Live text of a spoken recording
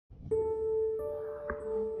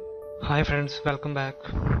Hi friends, welcome back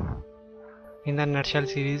in the NetShell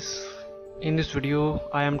series. In this video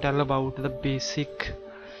I am tell about the basic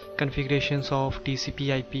configurations of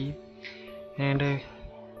TCP/IP and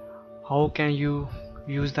how can you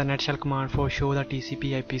use the NetShell command for show the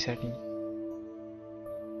TCP/IP setting.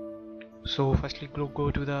 So firstly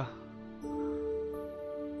go to the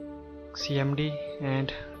CMD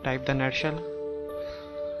and type the NetShell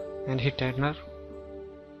and hit enter,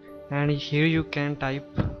 and here you can type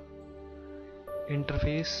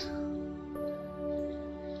interface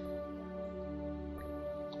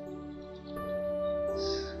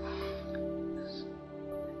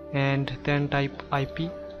and then type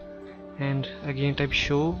IP and again type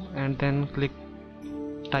show and then click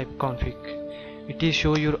type config. It is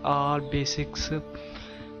show your all basics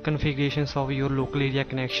configurations of your local area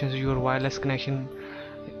connections, your wireless connection.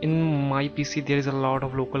 In my PC there is a lot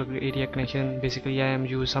of local area connection. Basically I am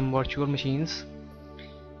use some virtual machines.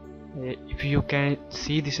 If you can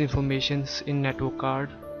see this information in network card,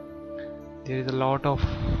 there is a lot of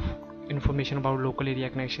information about local area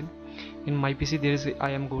connection. In my PC there is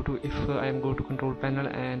I am go to control panel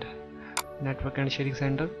and network and sharing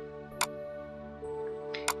center,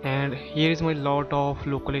 and here is my lot of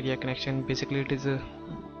local area connection. Basically it is a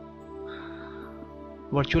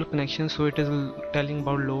virtual connection, so it is telling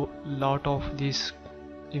about lot of these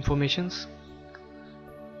informations.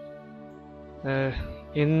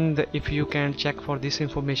 If you can check for this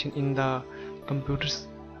information in the computer's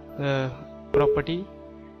property,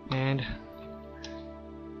 and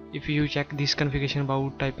if you check this configuration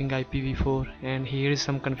about typing IPv4, and here is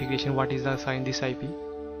some configuration what is the assign this IP.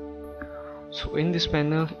 So in this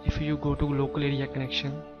panel if you go to local area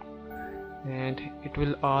connection, and it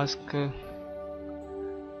will ask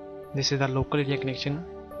this is the local area connection,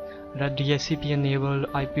 the DHCP enabled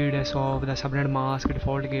IP address of the subnet mask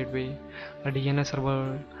default gateway, the DNS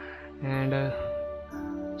server, and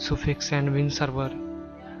suffix and win server.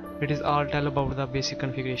 It is all tell about the basic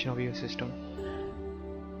configuration of your system.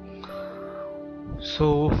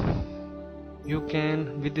 So you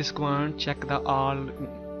can with this command check the all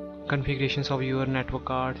configurations of your network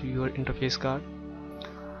card, your interface card.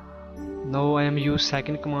 Now I am use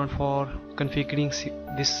second command for configuring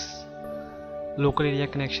this local area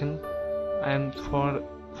connection. And for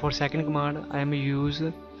second command I am use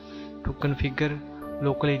to configure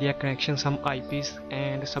local area connection some IPs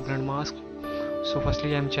and subnet mask. So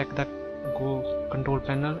firstly I am check the go control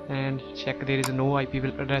panel and check there is no IP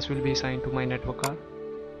address will be assigned to my network card.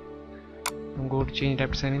 I'm going to change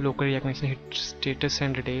adapter setting, local area connection, hit status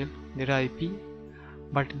and detail. There is IP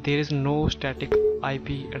but there is no static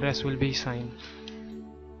IP address will be assigned.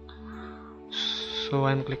 So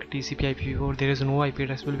I'm click TCP/IP4, there is no IP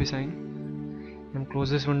address will be assigned, and close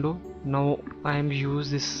this window. Now I am use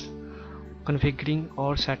this configuring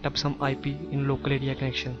or set up some IP in local area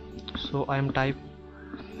connection. So I am type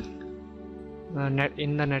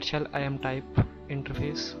in the NetShell I am type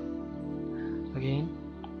interface again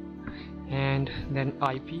and then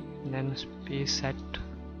IP, then space set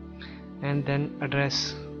and then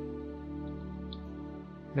address,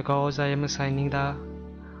 because I am assigning the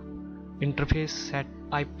interface set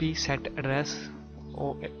IP set address.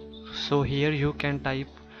 So here you can type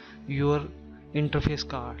your interface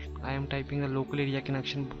card. I am typing the local area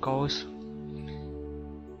connection because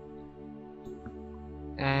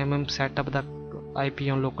I am set up the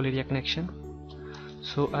IP on local area connection.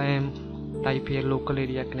 So I am type here local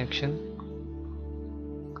area connection,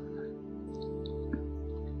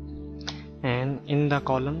 and in the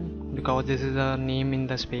column, because this is a name in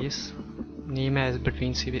the space, name as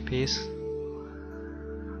between space,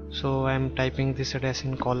 so I am typing this address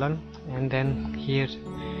in column. And then here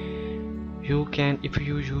you can, if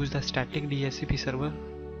you use the static DHCP server,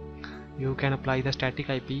 you can apply the static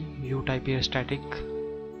IP. You type here static,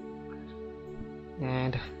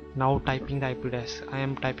 and now typing the IP address. I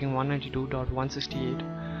am typing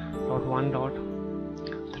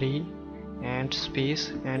 192.168.1.3 and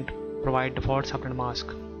space and provide default subnet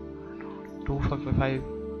mask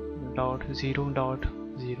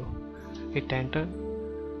 255.0.0. hit enter.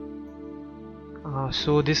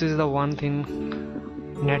 So this is the one thing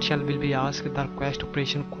NetShell will be asked. The request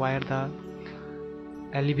operation require the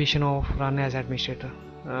elevation of run as administrator.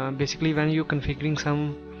 Basically when you configuring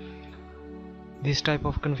some this type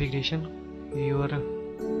of configuration, your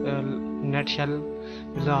NetShell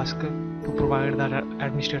will ask to provide the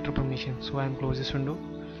administrator permission. So I am close this window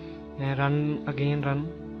and run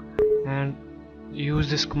and use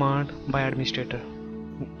this command by administrator,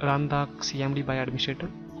 run the CMD by administrator.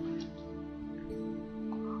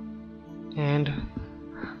 And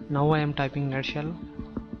now I am typing NetShell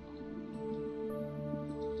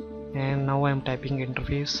and now I am typing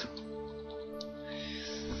interface.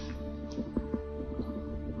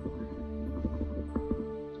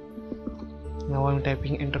 Now I am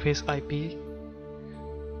typing interface IP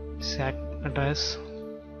set address,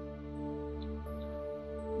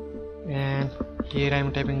 and here I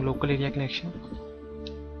am typing local area connection.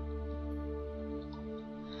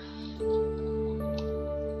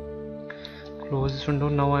 Close this window.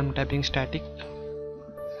 Now I am typing static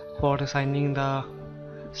for assigning the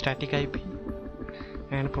static IP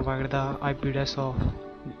and provide the IP address of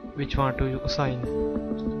which one to assign,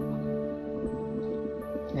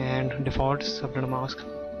 and default subnet mask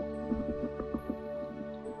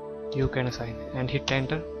you can assign, and hit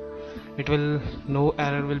enter. It will, no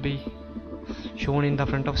error will be shown in the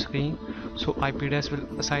front of screen, so IP address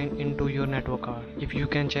will assign into your network card. If you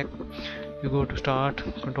can check, you go to start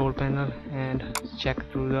control panel and check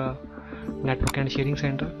through the network and sharing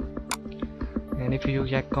center, and if you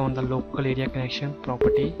check on the local area connection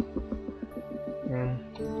property and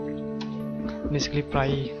basically try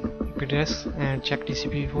IP address and check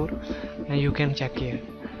TCP/4, and you can check here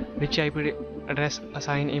which IP address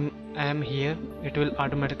assign I am here. It will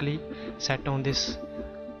automatically set on this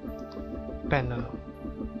panel.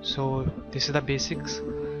 So this is the basics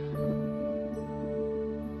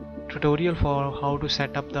tutorial for how to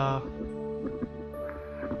set up the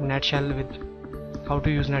NetShell, with how to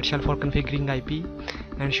use NetShell for configuring IP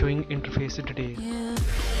and showing interface details.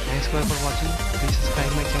 Thanks for watching. Please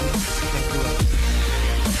subscribe my channel. Thank you all.